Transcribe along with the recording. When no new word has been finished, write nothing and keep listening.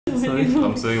Sorry?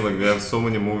 I'm saying like they have so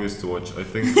many movies to watch. I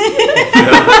think they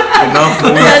have enough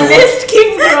movies The to list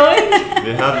keeps growing. watch.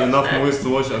 They have enough movies to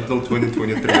watch until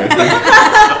 2023. I think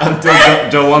until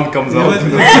Jawan comes out.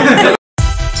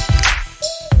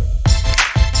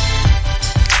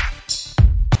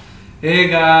 Hey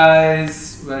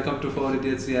guys, welcome to 4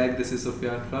 Idiots React. This is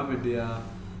Sufiyan from India.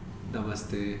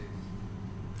 Namaste.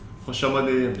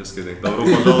 Khoshamadi. I'm just kidding. Добро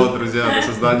пожаловать, друзья. This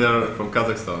is Daniyar from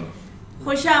Kazakhstan.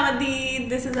 Khoshamadi,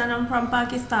 this is Anum from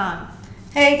Pakistan.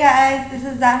 Hey guys, this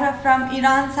is Zahra from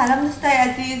Iran. Salam Dostay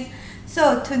Aziz.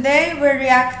 So today we're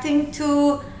reacting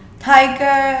to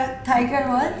Tiger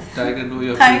what? Tiger no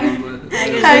your Tiger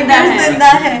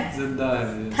Zinda Hai. Zinda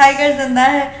Hai. Tiger Zinda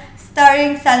Hai,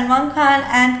 starring Salman Khan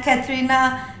and Katrina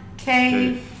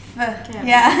Kaif.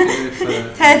 Yeah,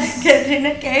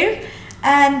 Katrina Kaif.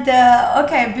 And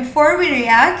okay, before we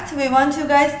react, we want you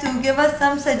guys to give us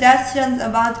some suggestions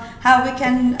about how we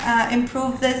can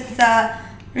improve this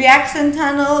reaction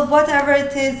channel, whatever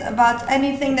it is, about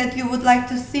anything that you would like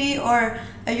to see or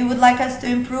you would like us to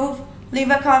improve.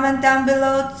 Leave a comment down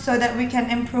below so that we can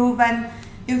improve and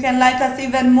you can like us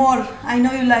even more. I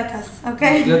know you like us,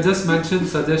 okay? Yeah, just mention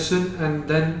suggestion and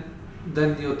then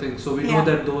your thing. So we know Yeah.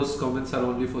 that those comments are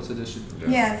only for suggestion.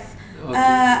 Yes. Okay.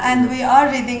 And we are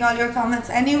reading all your comments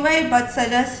anyway, but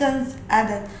suggestions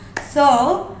added.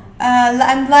 So,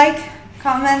 and like,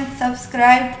 comment,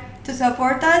 subscribe to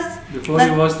support us. Before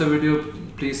you watch the video,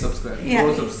 please subscribe. Yeah.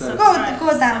 Go subscribe.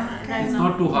 Go down. Okay. It's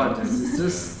not too hard. It's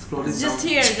just scrolling It's just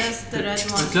down. here, just the red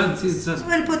one. It's done. See, it's done.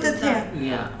 We'll put it here.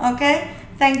 Yeah. Okay?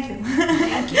 Thank you.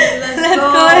 Thank you. Let's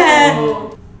go ahead.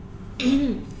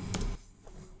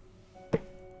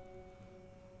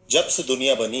 जब से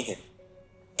दुनिया बनी है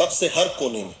तब से हर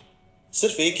कोने में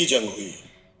सिर्फ एक ही जंग हुई है,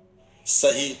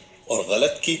 सही और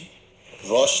गलत की,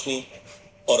 रोशनी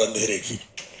और अंधेरे की।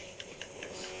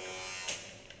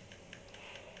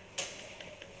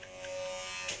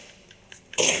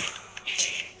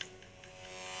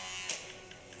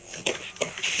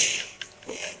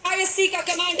 आईएससी का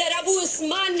कमांडर अबू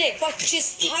उस्मान ने 25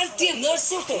 भारतीय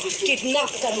नर्सों को किडनैप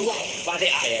कर लिया है।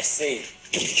 आईएससी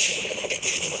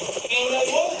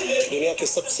दुनिया के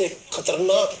सबसे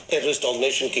खतरनाक टेररिस्ट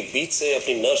ऑर्गेनाइजेशन के बीच से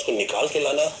अपनी नर्स को निकाल के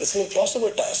लाना इट्स एन इम्पॉसिबल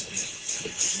टास्क।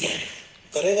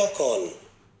 करेगा कौन?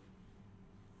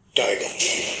 टाइगर।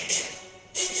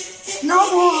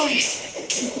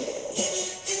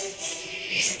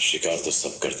 शिकार तो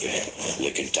सब करते हैं,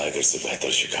 लेकिन टाइगर से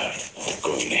बेहतर शिकार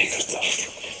कोई नहीं करता।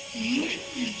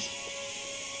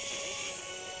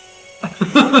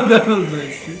 That was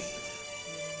nice.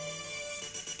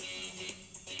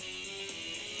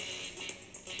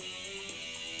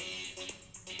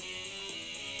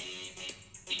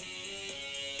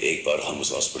 एक बार हम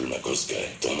उस हॉस्पिटल में घुस गए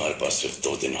तो हमारे पास सिर्फ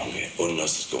 2 दिन होंगे उन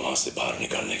नर्स को वहां से बाहर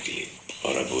निकालने के लिए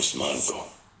और अबू उस्मान को।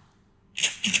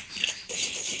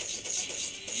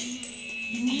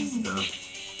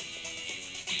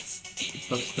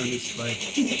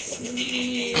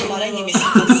 हमारा ये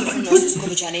मिशन सिर्फ नर्सेस को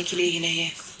बचाने के लिए ही नहीं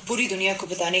है, पूरी दुनिया को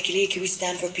बताने के लिए कि we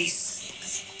stand for piece.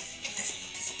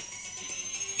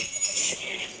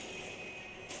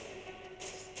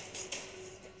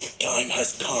 Time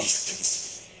has come.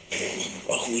 I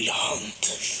will hunt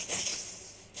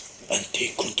and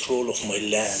take control of my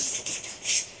land.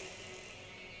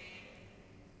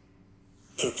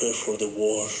 Prepare for the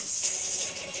war.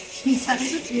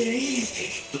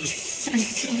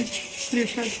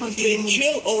 They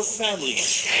kill our families.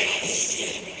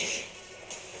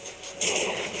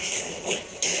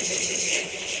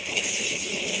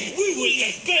 We will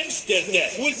avenge their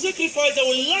death. We'll sacrifice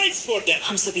our lives for them.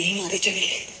 हम सब यही मारे चले।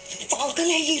 पागल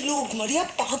है ये लोग, मरिया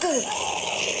पागल।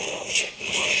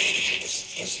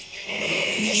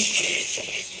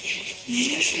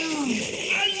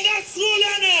 النصر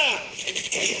لنا.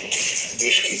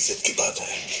 देश की इज्जत की बात है।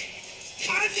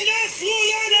 النصر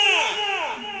لنا.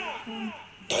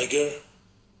 टाइगर,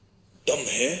 दम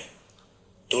है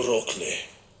तो रोक ले।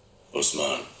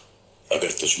 उस्मान,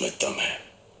 अगर तुझ में दम है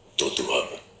तो तू अब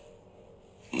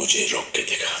मुझे रोक के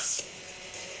दिखा।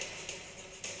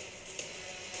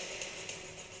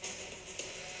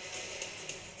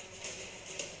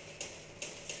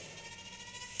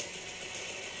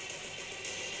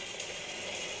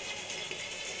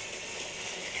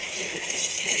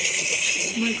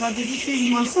 Oh my god, did you see his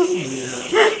muscle?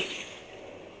 Yeah.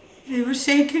 They were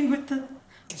shaking with the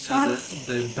shots.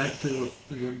 The impact of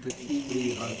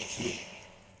really hard.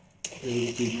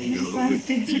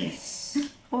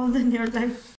 Hold in your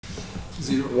life.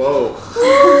 0. Wow.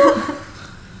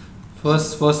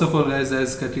 First of all, guys,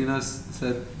 as Katrina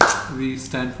said, we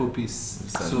stand for peace.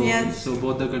 So, Yes. so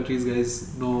both the countries, guys,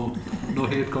 no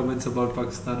hate comments about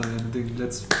Pakistan or anything.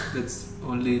 Let's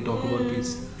only talk about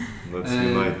peace. Let's And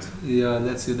unite. Yeah,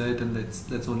 let's unite and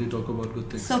let's only talk about good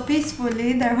things. So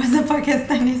peacefully, there was a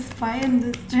Pakistani spy in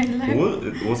this trailer.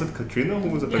 Was it Katrina who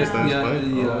was a Yeah. Pakistani Yeah, spy?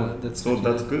 yeah, Oh, that's so Katrina.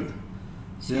 that's good.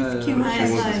 She's Yeah, cute. she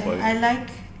was a spy. I like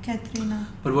Katrina.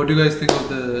 But what do you guys think of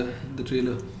the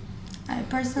trailer? I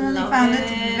personally Love found it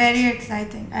it. very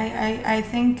exciting. I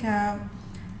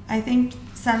think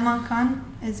Salman Khan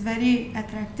is very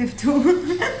attractive too.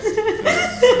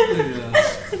 Yeah.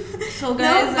 So No,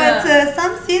 guys, but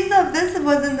some scenes of this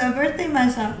was in the birthday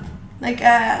mashup. Like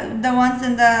the ones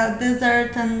in the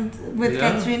desert and with Yeah.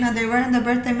 Katrina, they were in the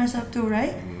birthday mashup too,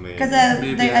 right? Maybe. Because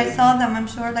Maybe I saw them, I'm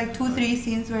sure, like 2-3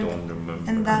 scenes were Don't remember.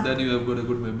 in that. Then you have got a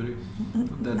good memory.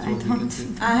 That's I what we can don't. say.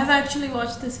 I have actually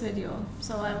watched this video,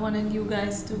 so I wanted you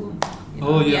guys to.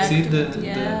 Oh, you have react seen to the- it. the-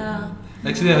 Yeah.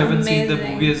 Actually, I haven't seen the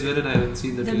Amazing. movie as well, and I haven't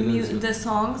seen the trailer as well. The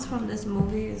songs from this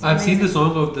movie is. I've seen the amazing.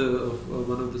 song of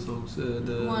one of the songs,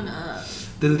 the One,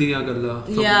 Dil Diya Galla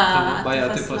Yeah, by Atif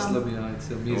Atif Aslam. Aslam. Yeah, it's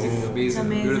amazing, Oh. amazing, It's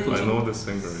amazing. beautiful I song. know the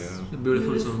singer, yeah.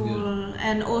 Beautiful song, yeah. Beautiful.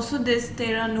 And also this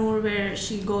Tera Noor where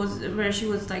she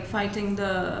was like fighting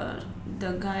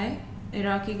the guy,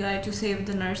 Iraqi guy, to save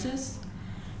the nurses.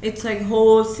 It's like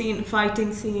whole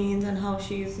fighting scenes and how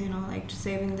she's like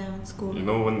saving them at school. You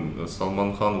know when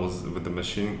Salman Khan was with the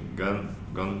machine gun,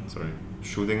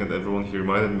 shooting at everyone, he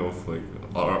reminded me of like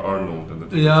Arnold.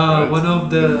 And Yeah, one of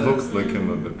the- It looks like him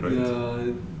a bit, right?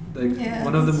 Yeah, like Yes.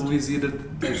 one of the movies he did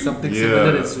like something Yeah.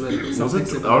 similar as well. Was Something it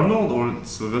similar. Arnold or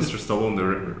Sylvester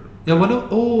Stallone? Yeah, one of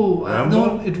Rambo?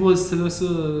 no, it was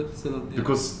Sylvester Stallone. Yeah.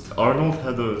 Because Arnold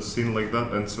had a scene like that,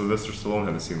 and Sylvester Stallone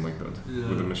had a scene like that Yeah.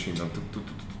 with a machine gun.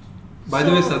 By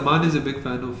the way, So- Salman is a big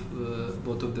fan of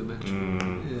both of them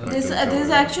actually. Yeah. This I can tell, this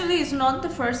yeah. actually is not the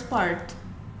first part.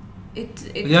 Yeah,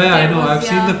 I there know. was- I've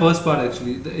seen the first part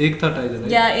actually. The Ek Tha Tiger, right?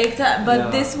 Yeah, but Yeah.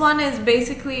 this one is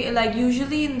basically like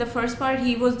usually in the first part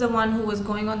he was the one who was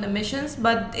going on the missions,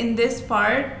 but in this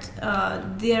part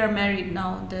they are married now.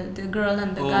 The girl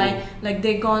and the Oh. guy, like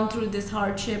they gone through this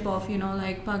hardship of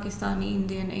like Pakistani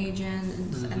Indian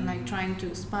agents and like trying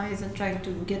to spies and trying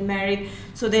to get married.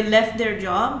 So they left their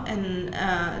job and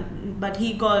but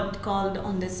he got called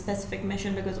on this specific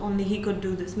mission because only he could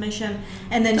do this mission,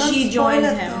 and then Don't she spoil joined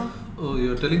it, him. though. Oh,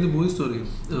 you're telling the movie story.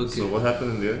 Okay. So what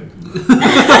happened in the end?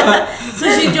 So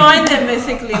she joined them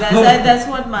basically. That's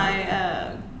what my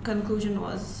conclusion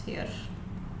was here.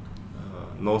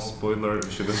 No spoiler. It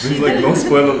should have been like no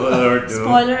spoiler alert. You know?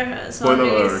 Spoiler, sorry,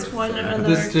 alert. spoiler Yeah. alert.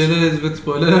 This trailer is with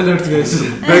spoiler alerts, guys.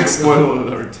 Big spoiler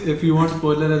alert. If you want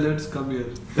spoiler alerts, come here.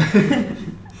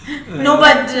 No,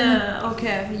 but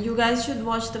okay, you guys should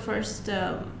watch the first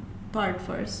part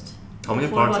first. How many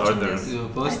Before parts are watching there? this. Yeah,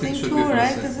 I first thing think should 2, be right?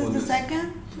 first. This is the second.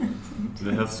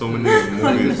 They have so many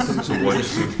movies to watch.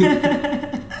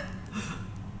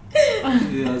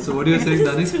 Yeah. So what are you saying,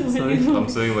 Dani? Sorry. I'm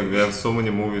saying like they have so many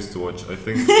movies to watch. I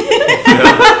think they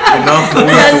have enough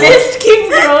movies The to watch. list keeps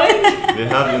growing. They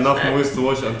have enough movies to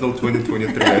watch until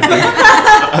 2023. I think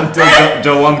until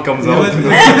Jawan comes out.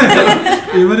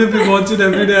 Even if we watch it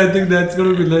every day, I think that's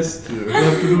gonna be less. We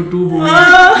have to do 2 movies.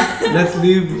 Let's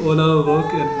leave all our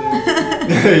work and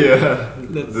Yeah.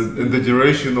 let's. The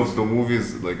duration of the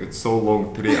movies, like it's so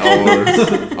long, 3 hours.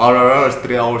 RRR is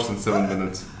 3 hours and 7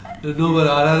 minutes. No, but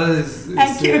RRR is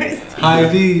Accurate.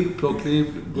 highly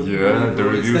proclaimed. Good Yeah, movie. the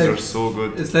It's reviews like- are so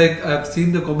good. It's like I've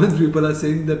seen the comments. People are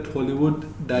saying that Hollywood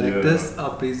directors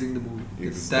are praising the movie.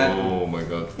 It's that. Oh my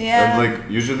god. Yeah. And like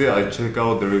usually I check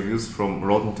out the reviews from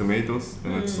Rotten Tomatoes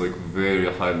and it's like very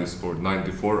highly scored.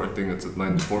 94, I think it's at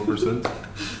 94%.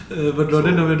 But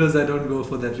Rotten So- Tomatoes, I don't go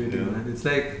for that rating. Yeah. Man. It's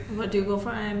like What do you go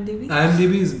for IMDb?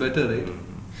 IMDb is better, right?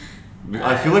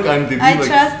 I feel like IMDb I like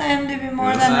trust IMDb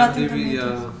more than Rotten IMDb,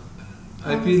 Tomatoes. yeah.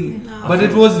 I feel, Honestly. No. but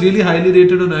it was really highly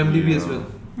rated on IMDb as Yeah. well.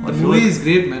 I The feel movie like- is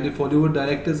great, man. If Hollywood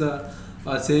directors are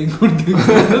saying good things,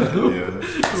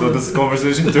 yeah. So this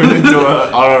conversation turned into a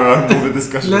RRR movie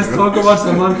discussion. let's talk about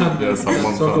Salman Khan. Yeah, Salman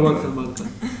Let's talk Khan, about yeah. Salman Khan.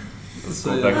 Let's So,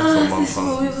 go back yeah. to Salman This Khan.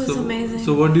 movie was amazing.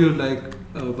 So what do you like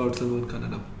about Salman Khan,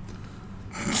 Anum?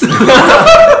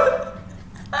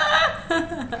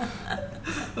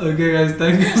 Okay, guys,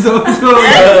 thank you so much.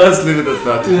 Let's leave it at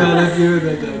that. Yeah, let's leave it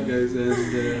at that, guys.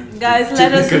 And Guys,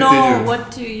 let us know Continue.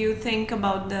 what do you think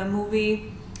about the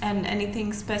movie and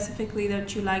anything specifically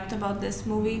that you liked about this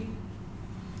movie.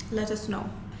 Let us know.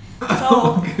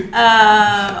 So,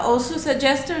 also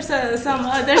suggest us some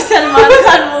other Salman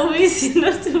Khan movies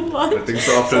to watch. I think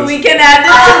so after So this- we can add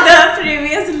it to the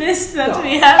previous list that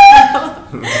we have now.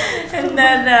 And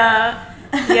then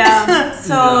Yeah.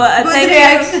 So Good thank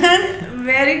reaction. you.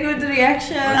 Very good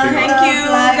reaction. Okay. Thank you,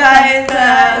 Like, guys.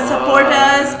 subscribe. Support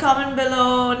us. Comment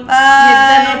below. Bye.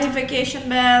 Hit the notification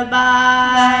bell. Bye.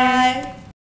 Bye.